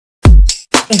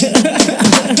What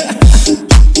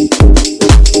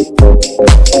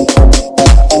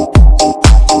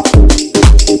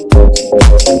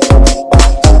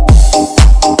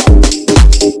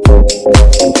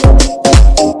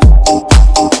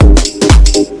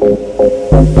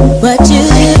you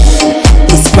do?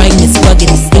 It's right, it's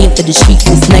rugged, it's stand for the streets,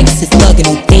 it's nice, it's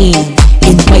thuggin' and damn.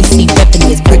 In white sea reppin'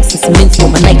 his bricks and cements for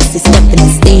my nights, it's steppin'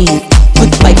 and stand.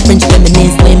 Quick like French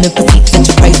feminine, slamming for seats, such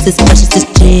a price, this precious, this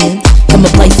jam. Come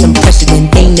apply some pressure,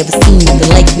 then they ain't never seen nothing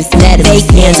like Miss Natalie.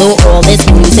 They handle all this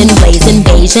bruising, blazing,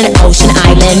 Asian, ocean,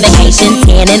 island, vacation,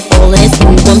 tanning, all in it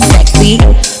smooth, I'm sexy.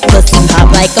 Pussy pop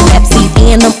like a Pepsi,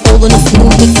 and I'm all in a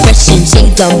smooth expression.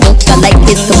 Shades on book, I like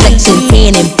his complexion,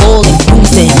 tan and bold and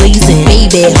cruising, blazing.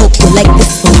 Baby, hope you like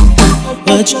this one.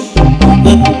 What you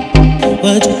do?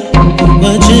 What you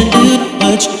do?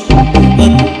 What you do?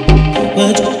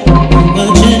 What you do?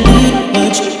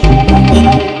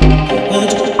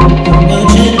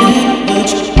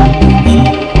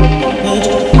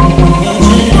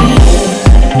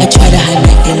 I try to hide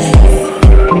my feelings,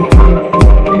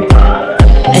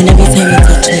 and every time you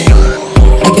touch me,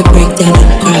 I could break down and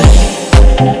cry.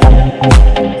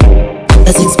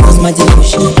 Let's expose my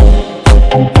delusion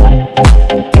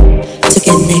to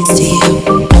get next to you.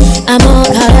 I'm all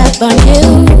caught up on you.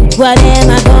 What am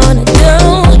I gonna do?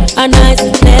 Our nights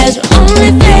of pleasure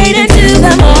only fade into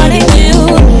the morning dew.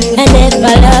 And if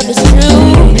my love is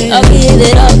true, I'll give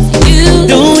it all to you.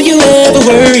 Don't you ever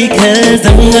worry, cause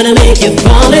I'm gonna make you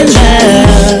fall in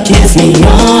love. Kiss me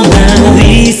all night,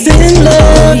 peace and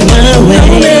love my way.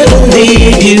 I'll never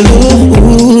leave you.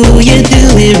 Ooh, you do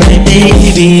it right,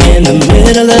 baby. In the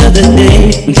middle of the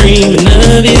day, I'm dreaming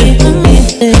of you.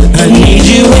 I need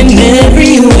you in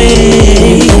every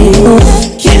way.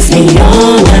 Kiss me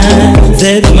all night,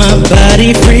 set my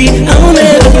body free. I'll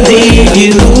never leave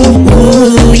you.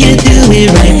 Ooh, you do it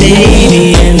right,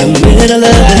 baby. In the middle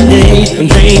of the day, I'm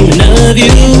dreaming of you.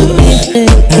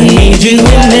 I need you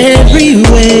in every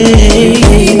way.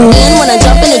 And when I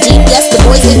jump in the Jeep, yes, the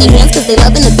boys with their hands cause they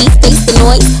loving the beat, face the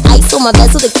noise. Ice on my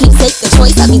vessel to keepsake the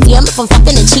choice. I mean, damn if I'm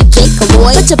fucking a cheap Jake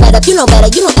Kaloy. But you better, you know better,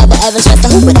 you don't ever stress.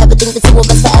 Who would ever think the two of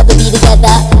us forever be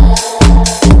together?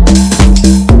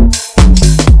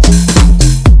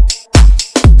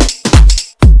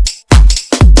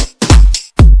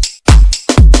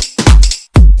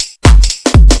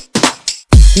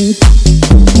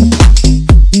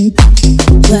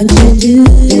 What you do?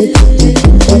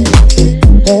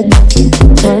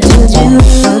 What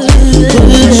you do?